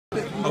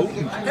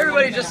Hey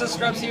everybody, just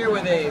Scrubs here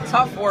with a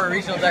top 4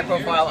 regional deck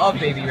profile of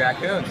Baby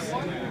Raccoons.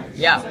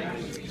 Yeah.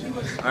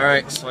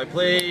 Alright, so I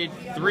played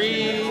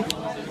 3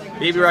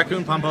 Baby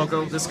Raccoon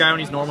Pompoko. This guy,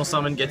 when he's normal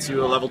summon, gets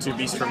you a level 2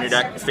 beast from your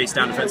deck, face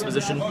down defense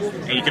position,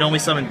 and you can only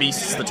summon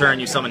beasts the turn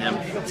you summon him.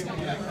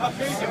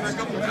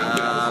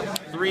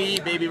 3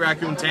 Baby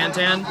Raccoon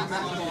Tantan.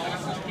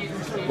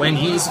 When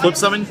he's flip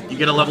summoned, you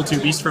get a level 2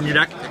 beast from your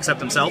deck,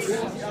 except himself. Is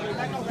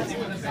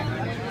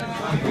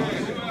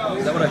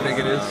that what I think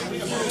it is?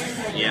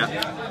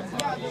 Yeah.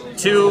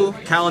 2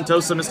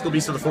 Kalantosa, Mystical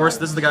Beast of the Forest.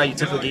 This is the guy you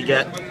typically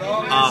get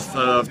off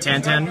of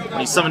Tantan. When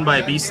he's summoned by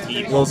a beast,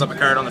 he blows up a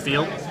card on the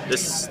field.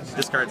 This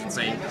card's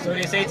insane. So would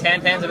you say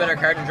Tantan's a better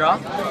card to draw?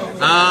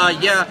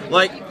 Yeah,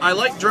 I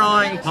like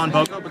drawing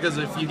Pompoko because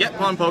if you get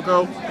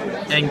Pompoko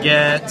and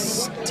get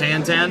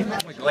Tantan,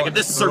 like if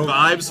this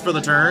survives for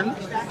the turn,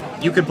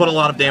 you could put a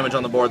lot of damage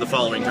on the board the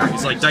following turn.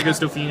 It's like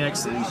Daigusto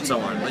Phoenix and so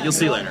on, but you'll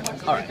see later.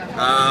 Alright.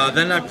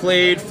 Then I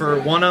played for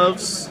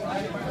one-ofs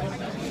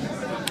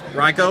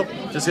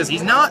Raikou, just because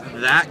he's not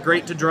that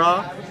great to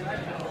draw,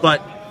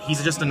 but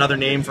he's just another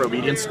name for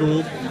Obedience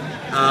School.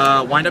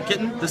 Wind-Up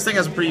Kitten. This thing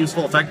has a pretty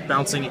useful effect,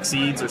 bouncing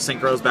Exceeds or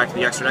Synchros back to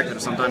the extra deck that are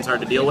sometimes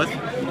hard to deal with.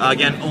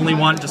 Again, only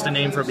one, just a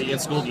name for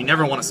Obedience School. You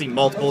never want to see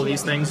multiple of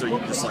these things, or you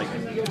just like,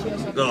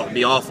 oh, it'd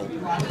be awful.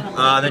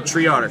 Then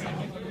Tree Otter.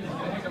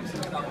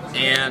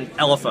 And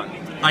Elephant.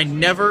 I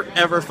never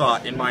ever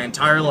thought in my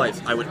entire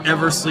life I would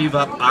ever sleeve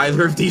up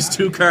either of these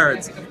 2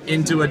 cards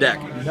into a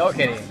deck. No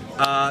kidding.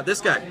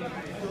 This guy.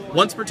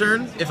 Once per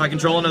turn, if I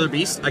control another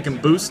beast, I can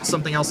boost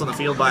something else on the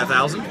field by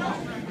 1,000.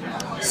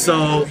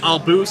 So I'll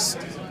boost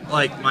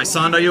like my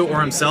Sandayu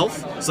or himself,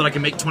 so that I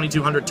can make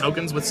 2,200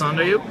 tokens with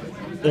Sandayu.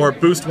 Or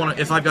boost one,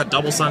 if I've got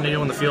double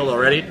Sandayu in the field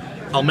already,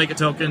 I'll make a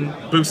token,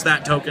 boost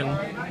that token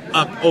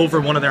up over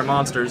one of their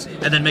monsters,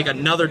 and then make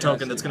another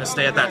token that's going to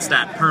stay at that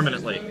stat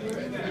permanently.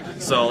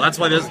 So that's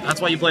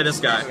why you play this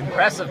guy.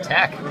 Impressive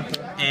tech.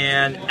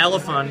 And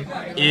Elephant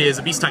is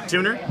a beast type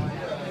tuner.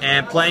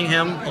 And playing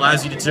him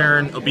allows you to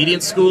turn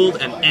Obedience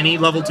Schooled and any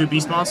level 2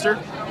 beast monster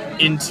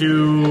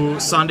into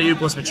Sandayu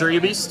plus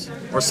Machuria Beast,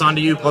 or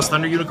Sandayu plus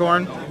Thunder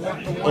Unicorn,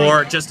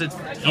 or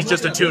he's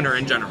just a tuner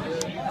in general.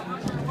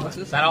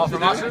 Is that all for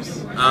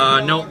monsters?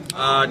 No.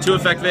 2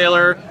 Effect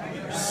Veiler.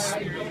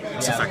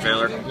 What's Effect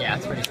Veiler? Yeah,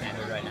 it's pretty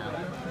standard right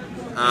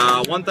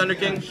now. 1 Thunder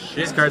King.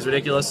 This card's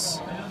ridiculous.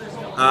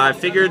 I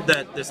figured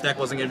that this deck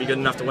wasn't going to be good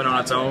enough to win on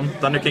its own.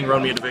 Thunder King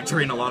rode me into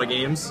victory in a lot of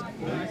games,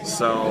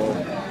 so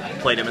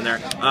played him in there.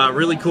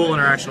 Really cool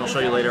interaction I'll show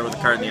you later with the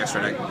card in the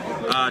extra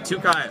deck. 2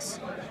 Kaias.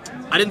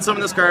 I didn't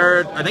summon this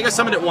card. I think I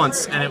summoned it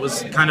once, and it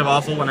was kind of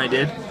awful when I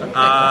did.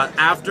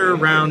 After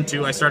round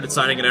 2, I started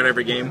siding it out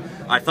every game.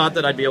 I thought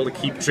that I'd be able to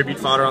keep Tribute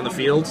Fodder on the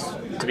field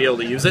to be able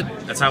to use it.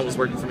 That's how it was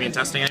working for me in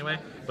testing anyway.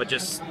 But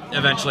just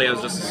eventually I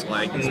was just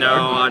like, no,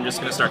 I'm just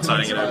going to start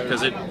siding it out,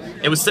 because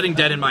it was sitting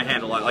dead in my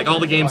hand a lot. Like all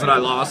the games that I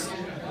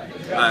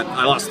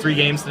lost 3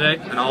 games today,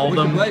 and all of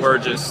them were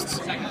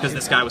just because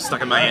this guy was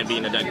stuck in my hand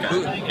being a dead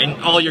card.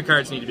 And all your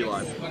cards need to be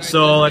live.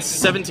 So that's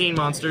 17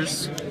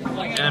 monsters.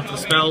 And for the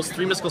spells,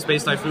 3 Mystical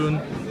Space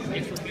Typhoon.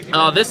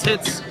 This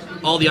hits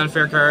all the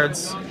unfair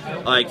cards.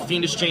 Like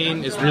Fiendish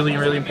Chain is really,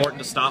 really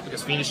important to stop,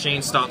 because Fiendish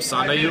Chain stops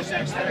Sandayu.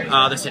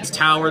 This hits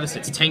Tower, this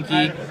hits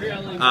Tenki,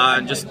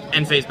 just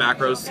end phase back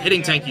rows.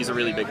 Hitting Tenki is a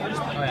really big one. Oh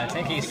yeah,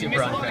 Tenki is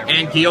super unfair.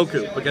 And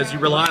Gyoku, because you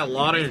rely a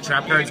lot on your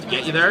trap cards to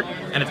get you there,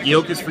 and if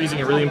Gyoku's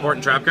freezing a really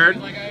important trap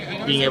card,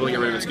 being able to get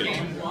rid of it's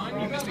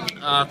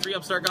good. 3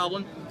 Upstart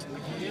Goblin.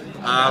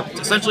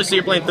 Essentially, so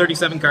you're playing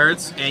 37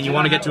 cards, and you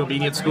want to get to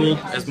Obedience School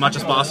as much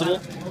as possible.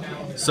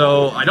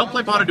 So I don't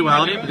play Pot of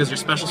Duality because you're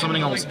special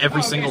summoning almost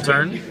every single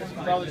turn,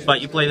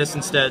 but you play this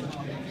instead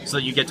so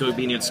that you get to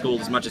Obedience School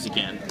as much as you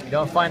can. You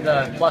don't find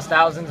the plus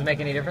 1000s make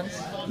any difference?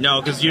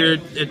 No, because you're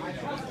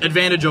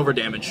advantage over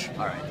damage.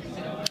 Alright.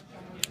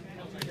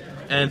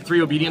 And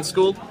 3 Obedience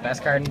School.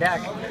 Best card in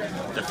deck.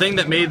 The thing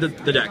that made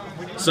the deck.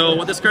 So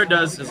what this card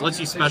does is lets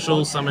you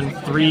special summon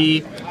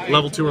 3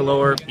 level 2 or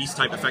lower beast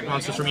type effect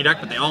monsters from your deck,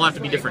 but they all have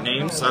to be different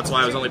names, so that's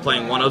why I was only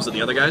playing one-ofs of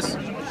the other guys.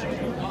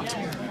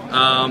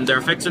 Their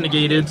effects are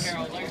negated,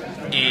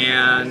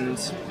 and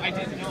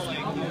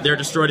they're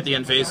destroyed at the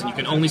end phase, and you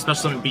can only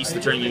special summon beasts the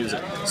turn you use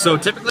it. So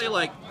typically,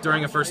 like,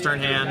 during a first turn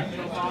hand,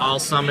 I'll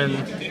summon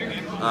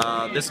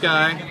this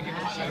guy,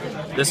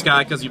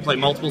 because you play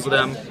multiples of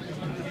them,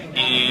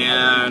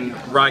 and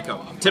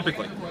Raikou,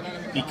 typically.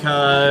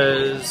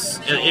 Because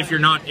if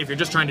you're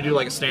just trying to do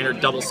like a standard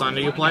double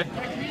Sandayu play,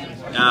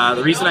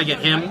 the reason I get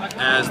him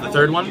as the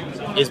 3rd one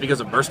is because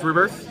of Burst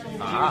Rebirth.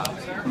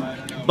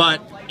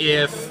 But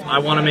if I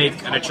want to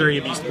make an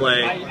Machuria Beast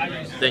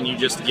play, then you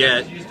just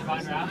get,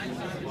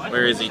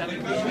 where is he?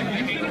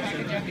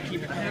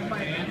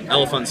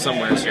 Elephant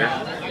somewhere's here.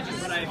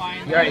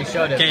 You already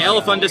showed it. Okay,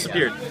 Elephant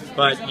disappeared,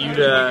 but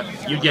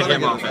you'd get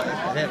him off it.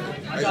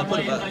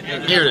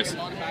 Here it is.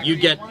 You'd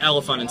get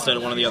Elephant instead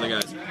of one of the other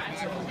guys.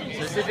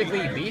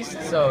 Specifically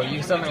beasts, so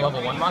you summon a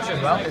level 1 monster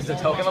as well? Is the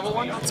token level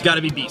 1? It's got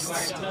to be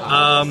beasts.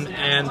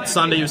 And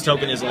Sandayu's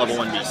token is a level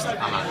 1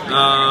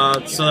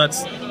 beast. So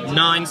that's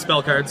 9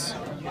 spell cards.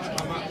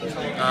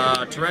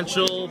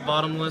 Torrential,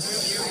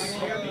 Bottomless,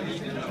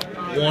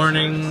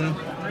 Warning.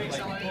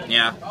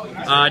 Yeah.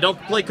 I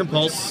don't play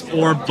Compulse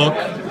or Book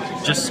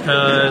just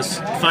because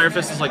Fire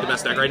Fist is like the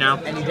best deck right now.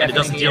 And it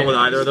doesn't deal with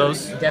either of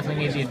those. You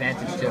definitely need the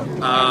advantage too.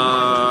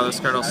 This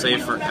card I'll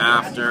save for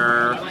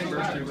after.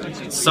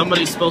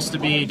 Somebody's supposed to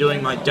be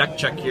doing my deck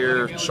check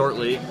here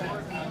shortly.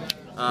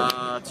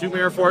 2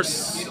 Mirror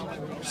Force.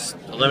 Just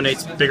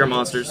eliminates bigger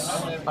monsters.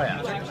 Oh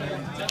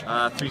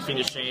yeah. 3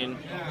 Fiendish Chain.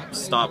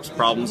 Stops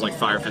problems like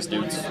Fire Fist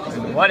dudes.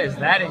 What is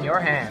that in your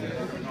hand?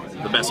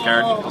 The best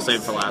card. I'll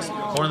save it for last.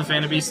 Horn of the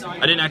Phantom Beast. I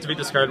didn't activate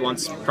this card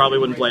once. Probably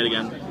wouldn't play it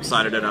again.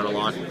 Sided it out a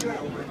lot.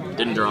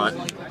 Didn't draw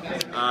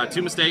it.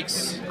 2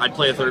 mistakes. I'd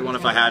play a third one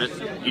if I had it.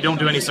 You don't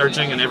do any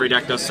searching, and every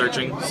deck does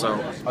searching, so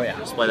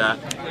just play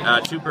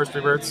that. 2 Burst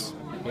Rebirths.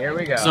 Here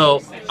we go.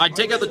 So I'd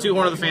take out the 2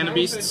 Horn of the Phantom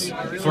Beasts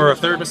for a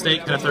third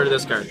mistake and a third of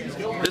this card.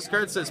 This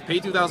card says pay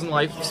 2,000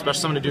 life,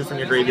 special summon a dude from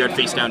your graveyard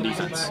face down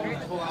defense.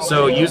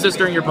 So use this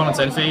during your opponent's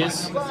end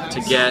phase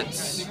to get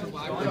this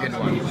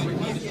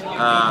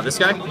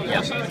guy.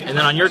 Yeah. And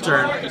then on your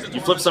turn,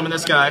 you flip summon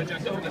this guy,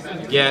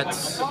 get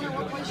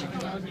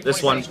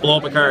this one, blow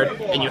up a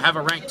card, and you have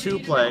a rank 2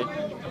 play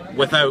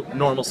without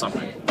normal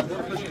summoning.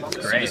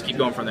 So just keep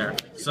going from there.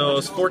 So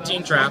it's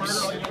 14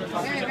 traps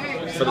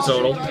for the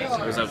total.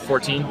 Was that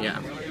 14?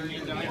 Yeah.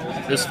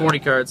 There's 40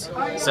 cards,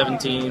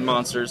 17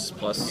 monsters,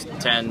 plus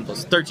 10,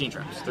 plus 13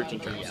 traps. 13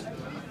 traps.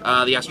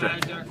 The Astra.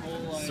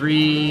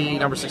 3,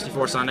 number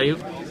 64,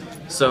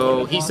 Sandayu.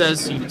 So he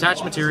says you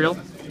detach material,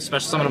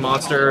 special summon a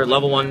monster,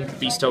 level 1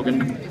 beast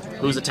token,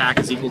 whose attack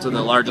is equal to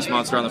the largest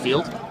monster on the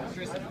field.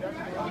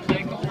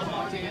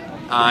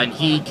 And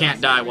he can't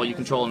die while you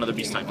control another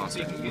beast-type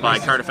monster, by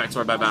card effects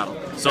or by battle.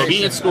 So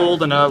being at school,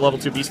 then a level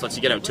 2 beast lets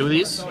you get out 2 of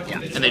these,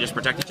 and they just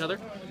protect each other.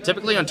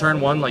 Typically on turn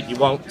 1, like, you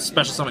won't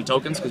special summon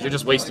tokens, because you're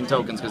just wasting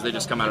tokens, because they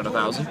just come out at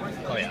 1,000.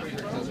 Oh yeah.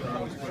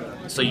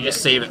 So you just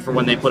save it for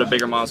when they put a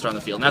bigger monster on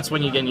the field. And that's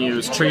when you can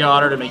use Tree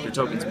Otter to make your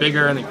tokens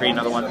bigger, and then create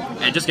another one,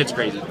 and it just gets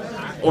crazy.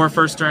 Or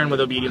first turn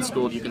with Obedience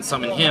School, you can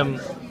summon him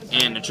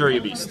and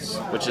Naturia Beasts,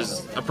 which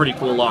is a pretty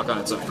cool lock on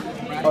its own.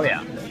 Oh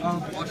yeah.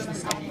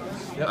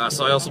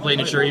 So I also play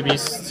Naturia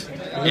Beast,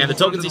 and the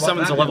tokens he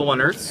summons are level 1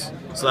 Earths,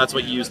 so that's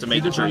what you use to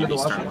make Naturia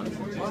Beast turn 1.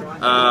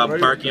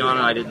 Barkion,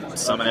 I didn't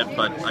summon it,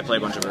 but I play a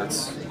bunch of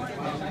Earths.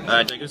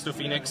 Daigusto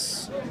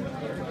Phoenix.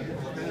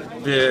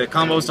 The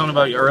combo I was talking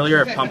about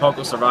earlier, if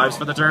Pompoko survives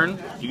for the turn,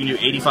 you can do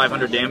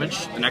 8,500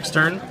 damage the next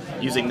turn,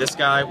 using this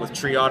guy with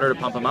Tree Otter to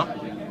pump him up.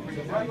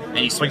 And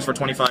he swings for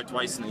 25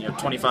 twice, and then you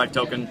have 25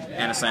 token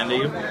and a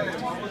Sandayu.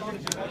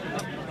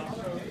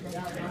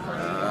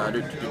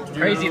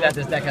 Crazy that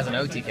this deck has an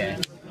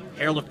OTK.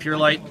 Herald of Pure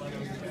Light.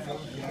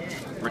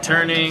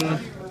 Returning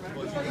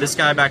this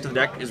guy back to the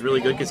deck is really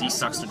good because he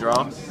sucks to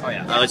draw. Oh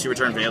yeah. Lets you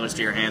return Veilers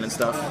to your hand and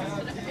stuff.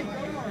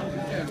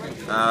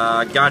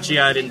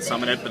 Gotcha, I didn't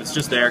summon it, but it's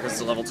just there because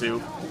it's a level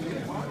 2.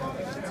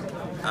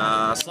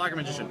 Slacker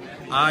Magician.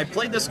 I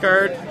played this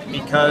card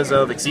because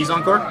of Xyz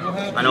Encore.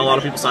 I know a lot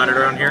of people sided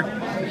around here.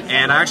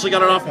 And I actually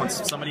got it off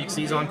once. Somebody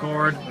Xyz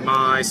Encore'd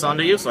my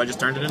Sandayu, so I just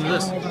turned it into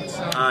this.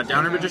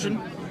 Downer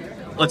Magician.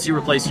 Lets you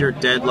replace your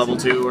dead level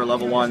 2 or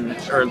level 1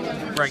 or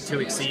rank 2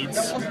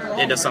 exceeds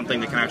into something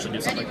that can actually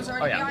do something.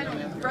 Oh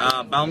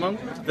yeah. Balmung.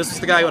 This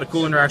is the guy who had a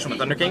cool interaction with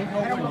Thunder King.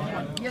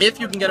 If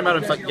you can get him out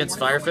against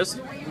Fire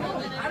Fist,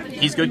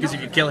 he's good because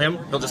if you kill him,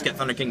 he'll just get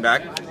Thunder King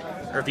back.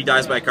 Or if he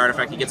dies by a card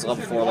effect, he gets a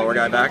level 4 lower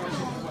guy back.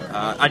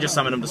 I just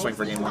summoned him to swing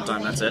for game one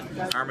time, that's it.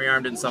 Armory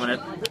Arm didn't summon it,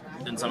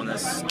 didn't summon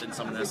this, didn't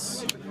summon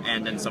this,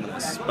 and didn't summon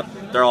this. But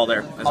they're all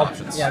there as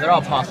options. Yeah, they're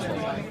all possible.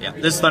 Yeah,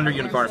 this is Thunder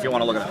Unicorn if you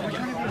want to look at it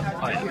again.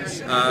 Oh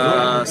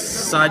yeah.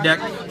 Side deck,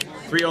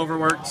 3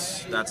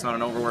 overworked. That's not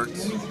an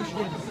overworked.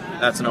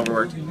 That's an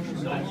overworked.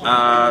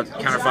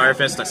 Counter Fire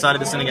Fist. I sided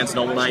this in against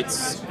Noble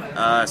Knights.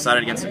 I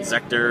sided against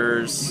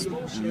Insectors,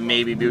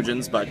 maybe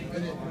Bujins, but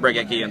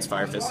Regeki against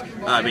Fire Fist.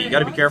 But you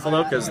gotta be careful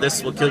though, because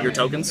this will kill your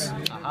tokens.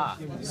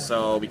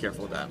 So be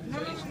careful with that.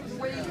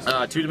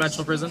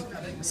 2-dimensional Prison.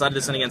 Sided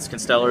this in against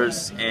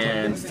Constellars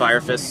and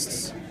Fire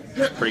Fists.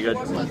 Pretty good.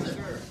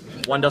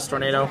 1 Dust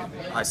Tornado.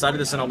 I sided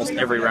this in almost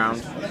every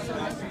round.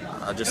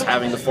 Just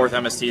having the 4th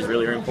MST is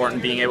really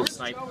important. Being able to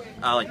snipe.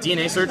 Like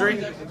DNA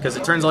Surgery, because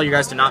it turns all you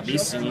guys to not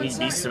beasts, and you need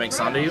beasts to make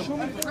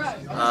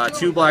Sandayu.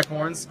 2 Black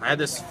Horns. I had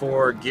this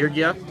for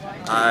Yugioh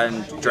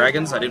and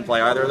Dragons. I didn't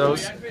play either of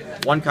those.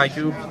 1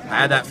 Kaiku. I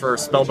had that for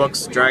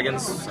Spellbooks,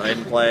 Dragons. I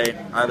didn't play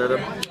either of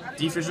them.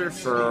 Defissure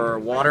for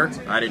Water.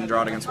 I didn't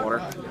draw it against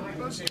Water.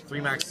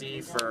 3 Max C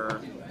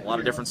for a lot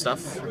of different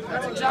stuff.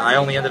 I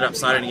only ended up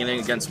siding it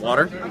against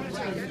Water,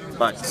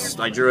 but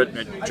I drew it.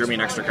 It drew me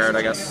an extra card,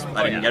 I guess.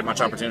 I didn't get much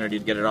opportunity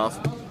to get it off.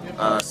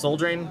 Soul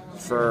Drain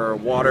for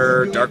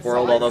Water, Dark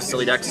World, all those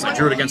silly decks. I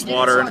drew it against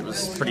Water, and it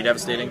was pretty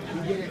devastating.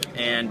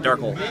 And Dark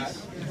Hole.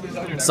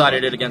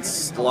 Decided it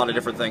against a lot of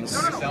different things.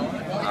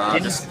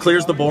 Just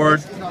clears the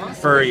board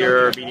for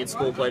your obedient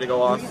school play to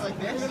go off.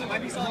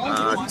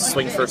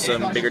 Swing for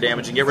some bigger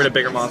damage and get rid of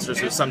bigger monsters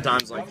who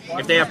sometimes, like,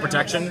 if they have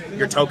protection,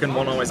 your token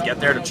won't always get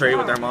there to trade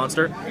with their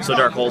monster. So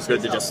Dark Hole's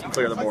good to just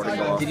clear the board and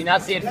go off. Did you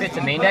not see it fit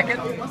to main deck it?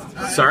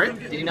 Sorry?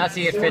 Did you not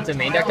see it fit to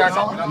main deck Dark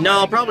Hole?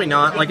 No, probably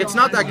not. Like, it's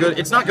not that good.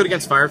 It's not good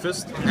against Fire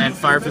Fist, and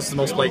Fire Fist is the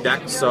most played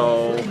deck,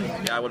 so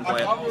yeah, I wouldn't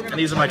play it. And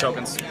these are my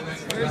tokens.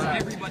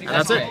 And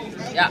that's it.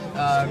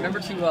 Yeah, remember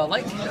to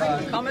like,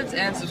 comment,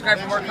 and subscribe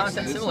for more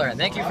content similar. And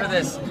thank you for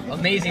this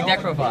amazing deck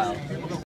profile.